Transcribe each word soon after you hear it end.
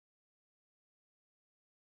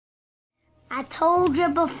I told you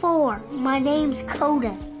before, my name's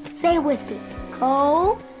Koda. Say it with me.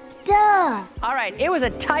 Koda. All right, it was a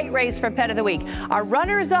tight race for Pet of the Week. Our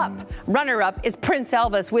runner-up is Prince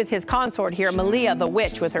Elvis with his consort here, Malia the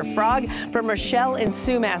Witch with her frog. From Rochelle in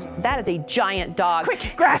Sumas, that is a giant dog.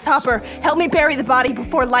 Quick, Grasshopper, help me bury the body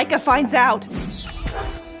before Laika finds out.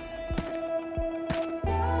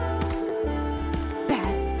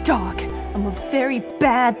 Bad dog. I'm a very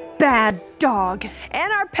bad dog.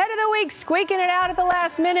 And our Pet of the Week, squeaking it out at the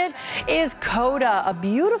last minute, is Koda, a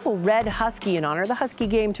beautiful red husky in honor of the Husky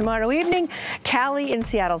game tomorrow evening. Caly in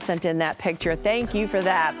Seattle sent in that picture. Thank you for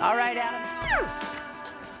that. All right, Adam.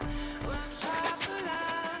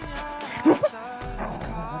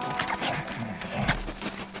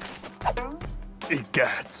 It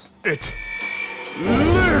gets. It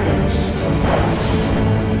lives.